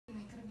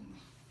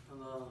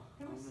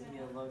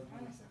Maheel logo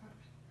right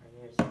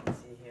here, as you can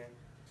see here.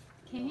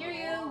 Can hear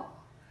you.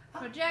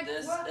 Project.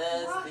 This is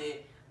the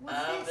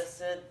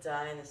Abbasid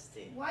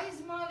Dynasty. Why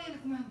is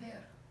Maheel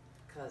there?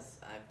 Because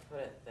I put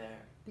it there.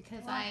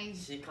 Because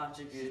She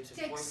contributed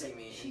to forcing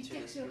me into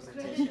this your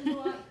presentation. credit.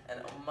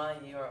 Why?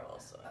 And you are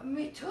also.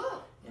 Me too.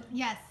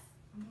 Yes.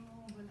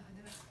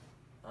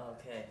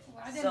 Okay,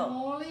 وبعدين so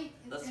مولي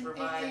let's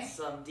provide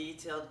some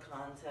detailed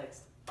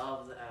context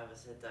of the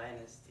Abbasid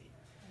dynasty.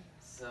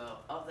 So,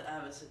 of the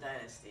Abbasid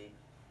dynasty,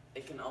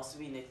 it can also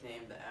be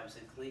nicknamed the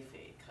Abbasid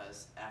Caliphate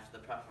because after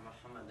the Prophet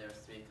Muhammad there were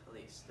three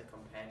caliphs, the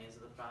companions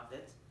of the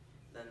Prophet,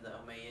 then the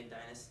Umayyad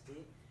dynasty,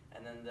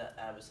 and then the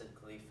Abbasid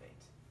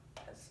Caliphate,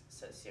 as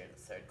says here,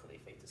 the third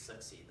caliphate to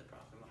succeed the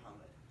Prophet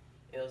Muhammad.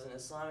 It was an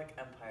Islamic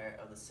empire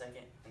of the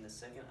second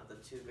of the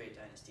two great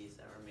dynasties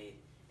that were made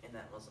in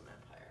that Muslim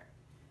empire.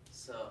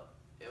 So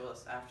it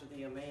was after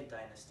the Umayyad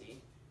dynasty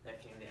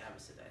that came the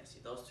Abbasid dynasty.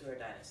 Those two are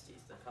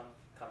dynasties. The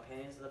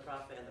companions of the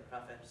Prophet and the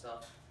Prophet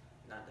himself,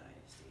 not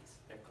dynasties.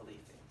 They're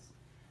caliphates.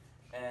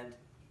 And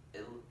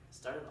it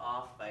started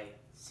off by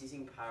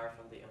seizing power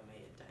from the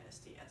Umayyad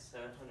dynasty at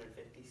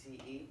 750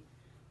 CE,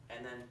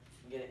 and then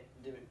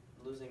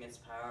losing its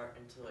power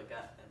until it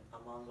got a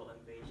Mongol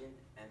invasion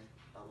and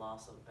a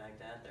loss of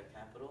Baghdad, their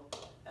capital,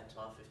 at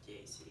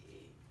 1258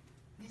 CE.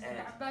 This is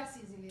the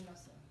Abbasids اللي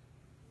نصر.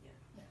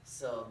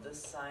 So this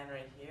sign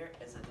right here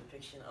is a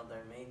depiction of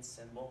their main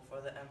symbol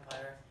for the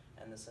empire,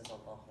 and this is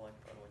Allahu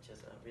Akbar, which is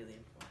a really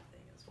important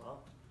thing as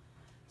well.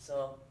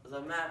 So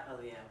the map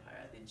of the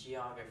empire, the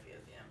geography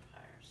of the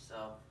empire.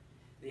 So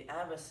the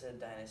Abbasid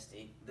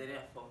dynasty, they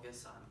didn't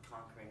focus on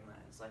conquering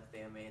lands like the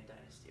Umayyad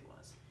dynasty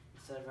was.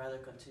 Instead of rather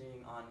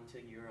continuing on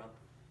into Europe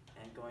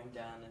and going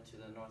down into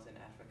the northern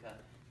Africa,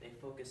 they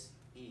focused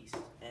east,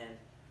 and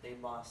they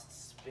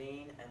lost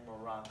Spain and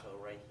Morocco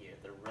right here,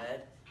 the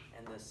red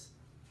and this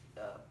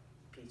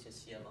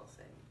peaches yellow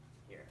thing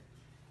here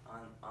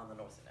on the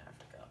northern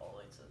Africa all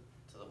the way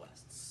to the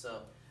west.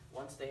 So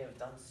once they have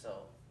done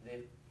so,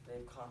 they've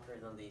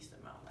conquered the least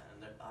amount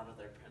of land out of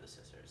their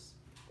predecessors,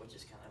 which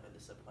is kind of a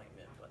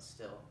disappointment, but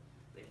still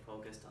they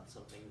focused on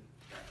something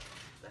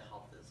that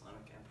helped the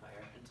Islamic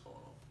Empire in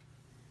total.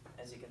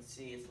 As you can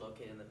see, it's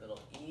located in the Middle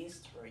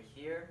East, right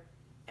here,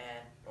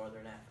 and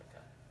northern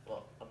Africa.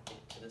 Well, up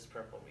to this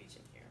purple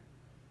region here.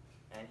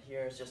 And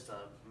here is just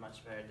a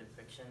much better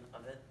depiction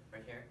of it,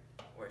 right here,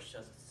 where it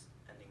shows its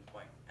ending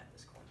point at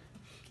this corner.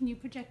 Can you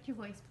project your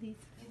voice, please?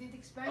 Did it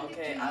expand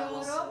Okay, it to I will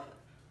Europe?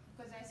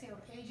 Because I say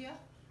Asia.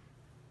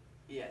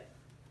 Yeah.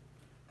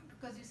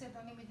 Because you said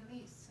only Middle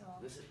East, so.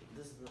 This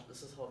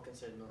is whole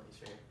considered Middle East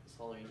right here. This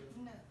whole region,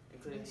 No.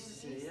 including Middle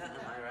Syria East, and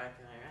Iraq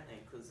and Iran,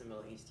 it includes the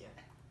Middle East, yeah.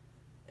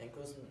 It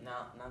includes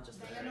not just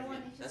the The yellow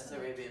one Arabian. is That's just the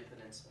a- Arabian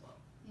Peninsula.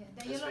 Yeah,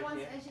 the This yellow right ones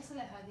here. ايش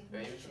اسمها هذه؟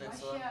 Arabian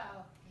Peninsula. Russia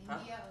or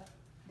India or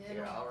the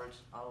Here, yellow one.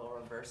 I'll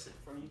reverse it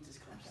for you to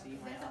come see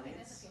my That's okay,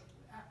 audience. that's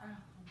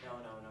okay. No.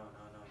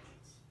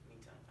 Me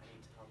too. I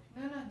need to help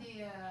you. No, the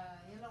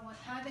yellow one.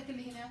 هذاك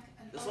اللي هناك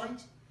This one?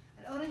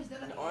 الأورنج ده.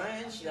 An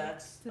orange,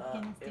 that's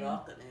Afghanistan.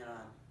 Iraq and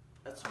Iran.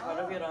 That's part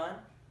of Iran,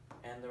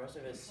 and the rest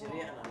of it is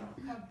Syria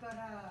and Iran.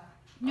 كبرها.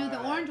 No, the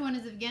Alright. orange one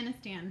is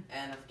Afghanistan.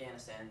 And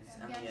Afghanistan is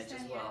on the edge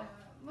as well.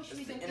 مش It's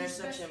Middle the East,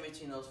 intersection but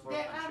between those four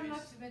they are countries.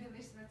 not Middle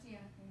East, but yeah.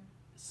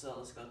 So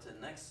let's go to the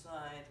next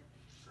slide,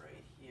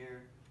 right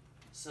here.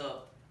 So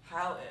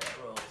how it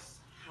rose,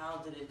 how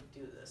did it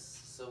do this?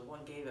 So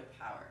what gave it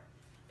power?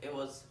 It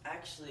was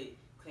actually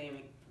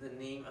claiming the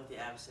name of the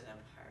Abbasid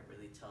Empire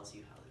really tells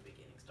you how the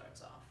beginning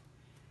starts off.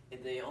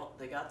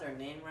 They got their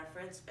name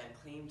reference and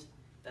claimed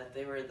that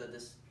they were the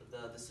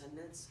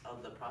descendants of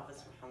the Prophet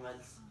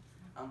Muhammad's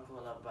uncle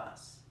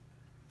Abbas.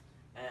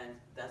 And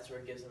that's where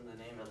it gives them the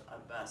name of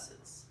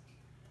Abbasids.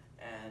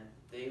 And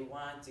they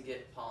wanted to get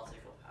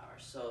political power.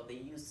 So they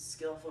used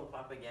skillful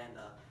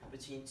propaganda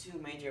between two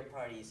major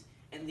parties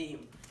in the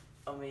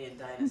Umayyad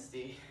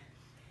dynasty.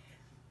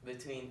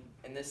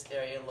 In this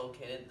area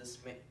located,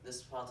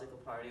 this political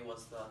party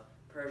was the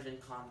Persian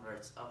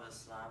converts of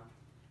Islam,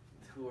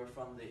 who were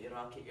from the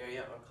Iraqi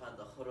area, or called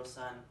the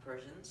Khorasan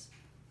Persians.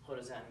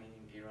 Khorasan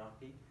meaning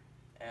Iraqi.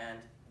 And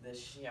the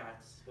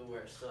Shiites, who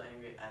were still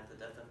angry at the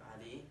death of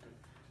Ali and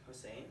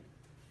Hussein,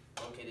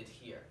 located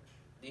here.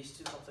 These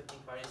two conflicting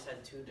parties had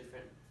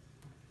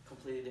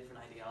completely different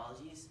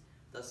ideologies,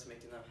 thus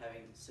making them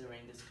having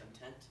simmering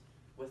discontent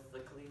with the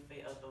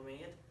Caliphate of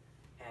Umayyad,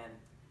 and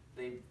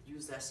they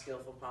used that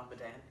skillful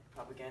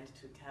propaganda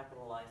to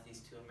capitalize these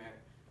two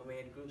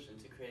Umayyad groups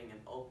into creating an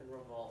open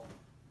revolt,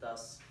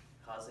 thus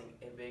causing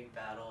a big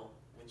battle,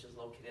 which is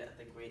located at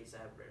the Great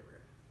Zab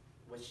River,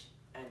 which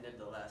ended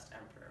the last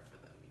emperor for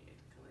the Umayyad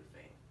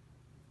Caliphate.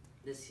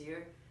 This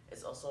here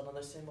is also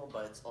another symbol,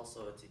 but it's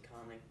also its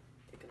economic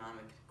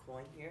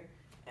coin here,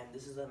 and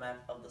this is the map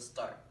of the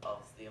start of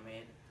the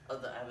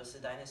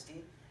Abbasid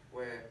dynasty,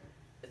 where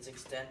its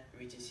extent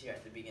reaches here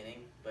at the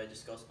beginning, but it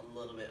just goes a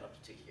little bit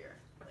up to here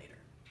later,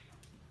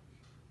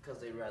 because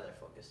they rather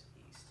focus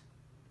east.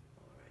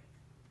 Alright.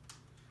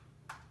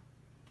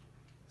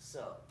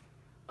 So,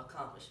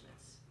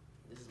 accomplishments.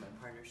 This is my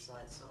partner's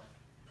slide, so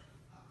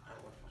I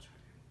work much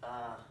harder.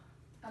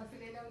 ألف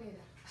ليلة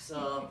وليلة.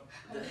 So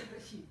ألف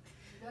رشيد.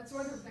 That's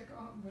one of the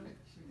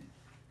combination.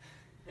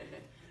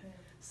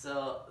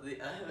 So the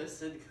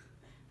Abbasid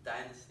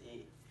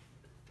dynasty,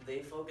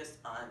 they focused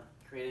on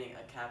creating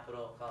a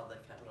capital called the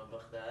capital of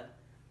Baghdad,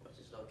 which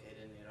is located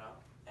in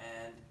Iraq,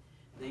 and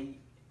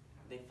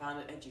they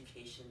founded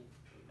education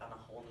on a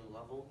whole new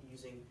level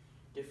using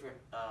different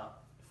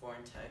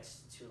foreign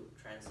texts to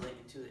translate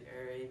into the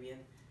Arabian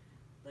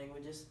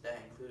languages that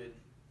included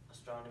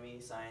astronomy,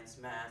 science,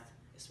 math,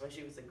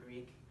 especially with the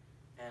Greek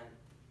and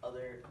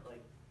other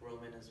like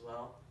Roman as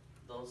well,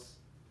 those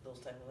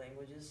type of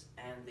languages,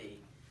 and they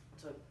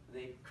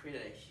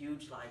created a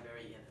huge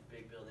library in a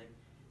big building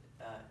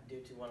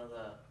due to one of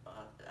the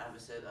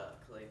Abbasid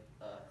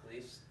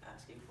caliphs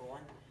asking for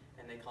one,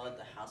 and they call it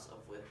the House of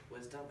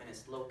Wisdom, and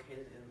it's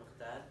located in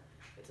Baghdad.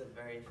 It's a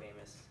very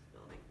famous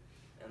building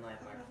and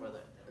landmark for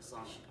the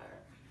Islamic Empire.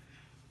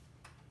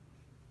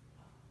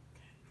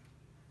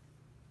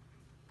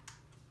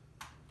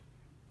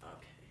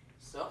 Okay,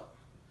 so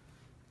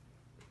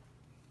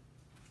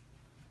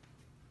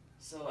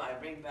I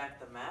bring back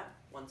the map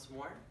once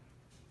more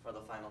for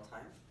the final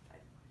time,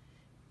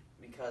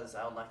 because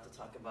I would like to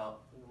talk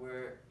about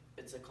where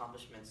its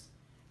accomplishments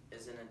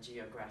is in a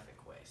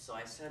geographic way. So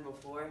I said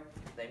before,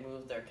 they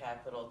moved their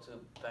capital to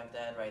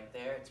Baghdad right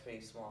there. It's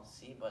pretty small to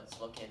see, but it's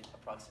located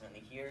approximately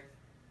here.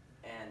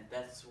 And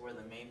that's where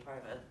the main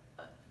part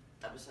of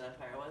Abbasid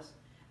Empire was.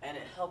 And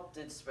it helped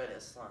it spread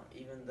Islam,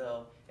 even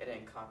though it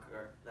didn't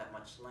conquer that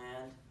much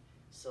land.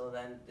 So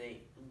then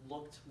they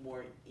looked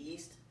more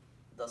east,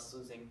 thus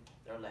losing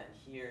their land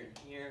here and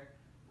here,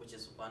 which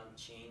is one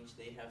change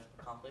they have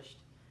accomplished.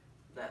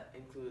 That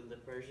included the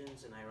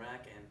Persians in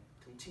Iraq and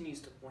continues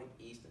to point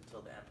east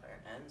until the empire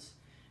ends.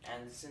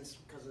 And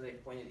because they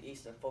pointed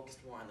east and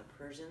focused more on the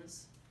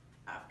Persians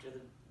after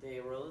they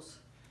arose,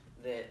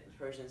 the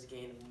Persians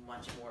gained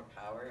much more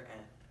power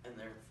and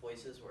their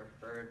voices were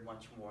heard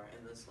much more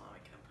in the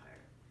Islamic Empire,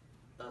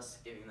 thus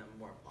giving them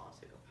more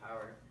political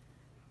power,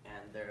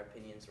 and their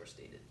opinions were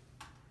stated.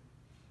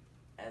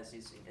 As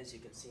you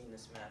can see in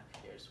this map,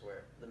 here's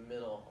where the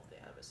middle of the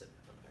Abbasid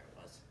Empire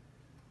was.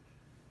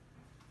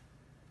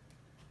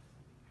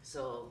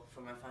 So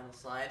for my final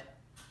slide,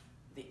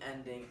 the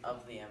ending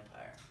of the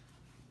empire.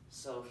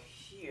 So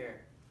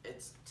here,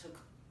 it took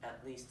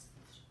at least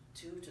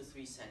 2 to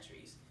 3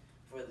 centuries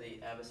for the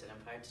Abbasid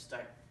Empire to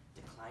start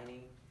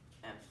declining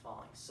and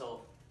falling.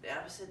 So the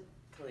Abbasid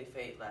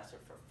Caliphate lasted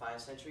for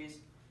 5 centuries.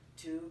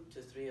 2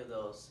 to 3 of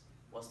those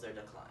was their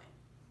decline.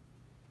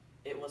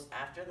 It was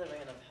after the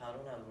reign of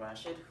Harun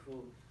al-Rashid,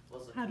 who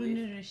was the Harun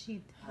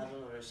al-Rashid.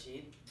 Harun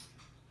al-Rashid.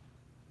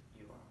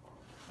 You are a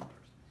horrible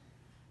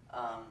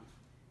person.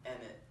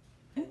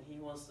 And he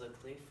was the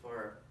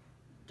caliph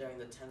during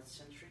the 10th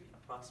century,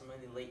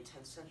 approximately late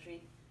 10th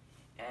century.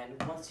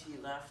 And once he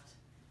left,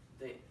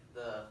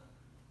 the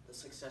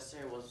successor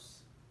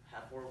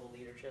had horrible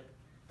leadership,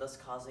 thus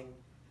causing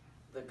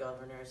the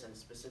governors and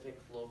specific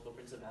local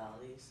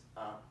principalities,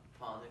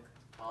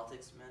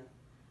 politics men,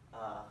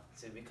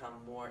 to become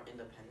more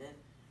independent,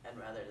 and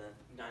rather than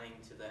uniting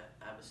to the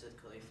Abbasid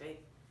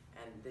Caliphate,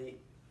 and they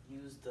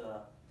used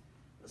the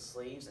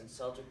slaves and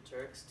Seljuk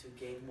Turks to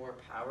gain more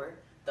power.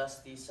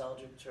 Thus, these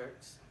Seljuk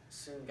Turks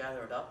soon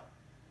gathered up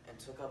and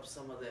took up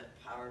some of the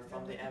power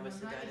from the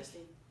Abbasid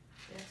dynasty.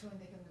 That's when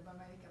they came to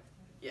America.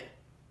 Yeah,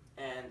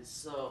 and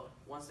so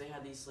once they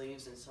had these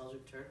slaves and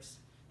Seljuk Turks,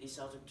 these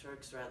Seljuk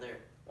Turks rather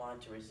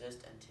wanted to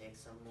resist and take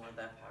some more of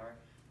that power,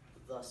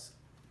 thus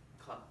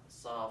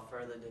saw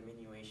further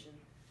diminution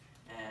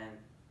and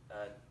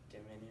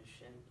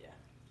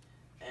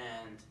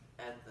And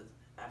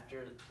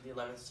after the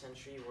 11th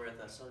century, where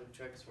the Seljuk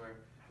Turks were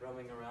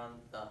roaming around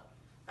the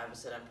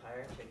Abbasid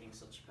Empire, taking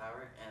such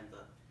power,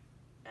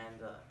 and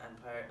the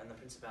empire and the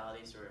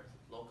principalities or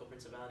local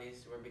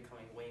principalities were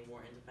becoming way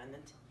more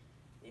independent,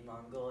 the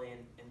Mongolian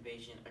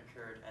invasion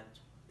occurred at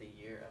the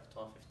year of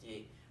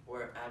 1258,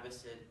 where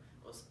Abbasid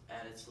was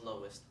at its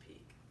lowest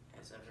peak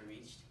it's ever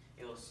reached.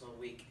 It was so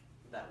weak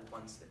that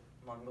once the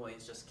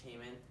Mongolians just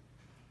came in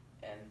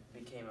and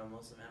became a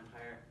Muslim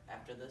empire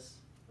after this,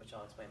 which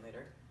I'll explain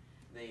later,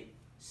 they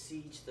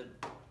sieged the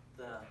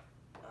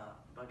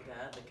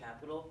Baghdad, the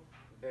capital,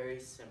 very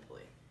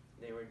simply.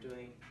 They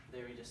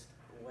just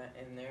went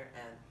in there,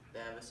 and the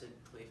Abbasid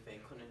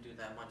Caliphate couldn't do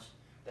that much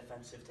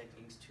defensive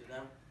techniques to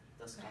them,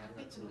 thus causing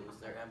them to lose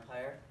their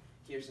empire.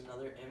 Here's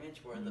another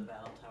image where the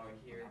battle tower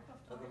here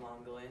of the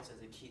Mongolians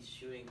as it keeps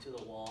shooting to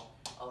the wall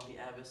of the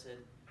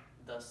Abbasid,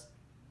 thus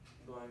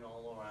going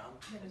all around,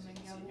 as you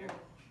can see here.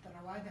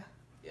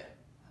 Yeah.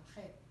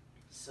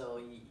 So,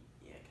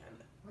 yeah, kind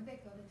of. What they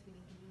call it in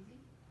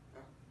English?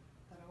 Huh?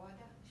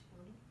 Tarawada, ايش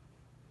بيقولوا؟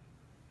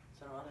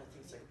 Sarawada, I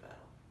think it's like a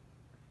battle.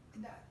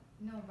 لا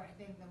نو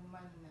بعدين لما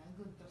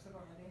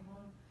انتصروا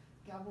عليهم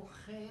جابوا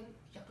خيل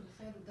شكل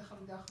خيل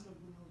ودخلوا داخل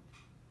الجنود.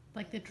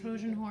 Like the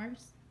Trojan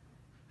horse?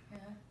 Yeah.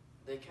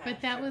 They kind But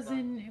of that was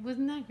them.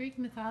 wasn't that Greek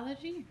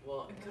mythology?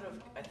 Well, it could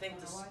have. I think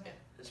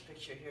this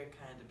picture here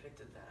kind of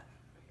depicted that.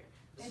 Right here.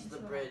 This is the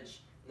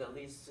bridge that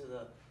leads to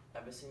the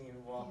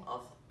Abyssinian wall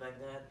of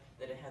Baghdad.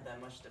 That it had that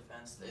much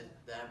defense. The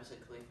Abbasid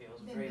Caliphate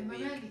was Then very the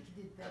weak. Mamalik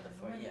did that. at the The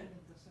fort, yeah. Mamalik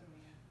انتصروا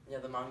يعني. Yeah,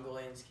 the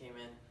Mongolians came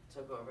in,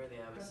 took over the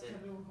Abbasid,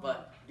 قتلوهم. but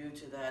due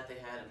to that, they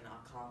had an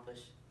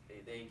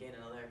they gained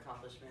another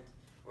accomplishment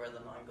where the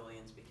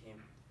Mongolians became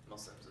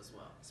Muslims as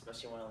well,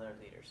 especially one of their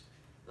leaders,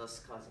 thus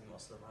causing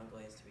most of the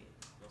Mongolians to be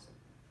Muslim.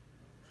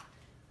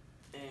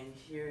 And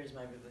here is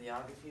my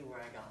bibliography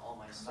where I got all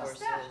my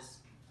sources.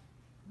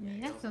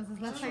 Yes, go. so this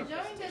left So side.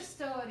 join the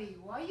story.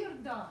 Why you're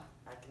done?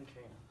 I can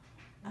carry on.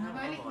 I have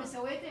الممالك another ما one.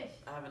 سويتش.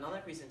 I have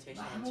another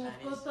presentation in محمود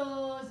Chinese.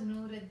 قطز،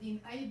 نور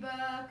الدين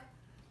أيبك،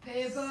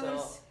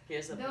 بيبرس، So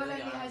here's a دول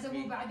اللي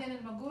هزموا bibliography. بعدين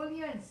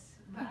المغوليانز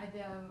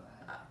بعد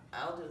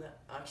I'll do that.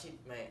 Actually,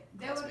 my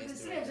they were the classmates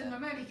doing slaves that.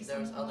 الممالك There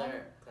was يسموهم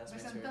other بس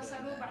classmates who were doing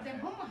انتصروا that. بعدين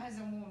هم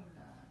هزموا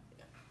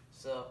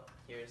So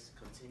here's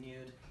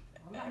continued.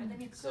 والله And عندهم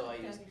so I يكسروا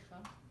used,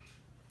 التاريخ.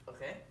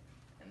 okay,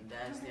 and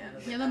that's the end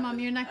of the Yalla, Mom,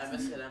 you're next.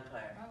 Abbasid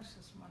Empire. ها؟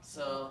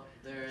 So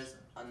there's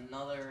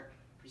another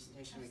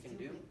presentation we can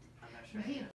do. I'm not sure. Maheel.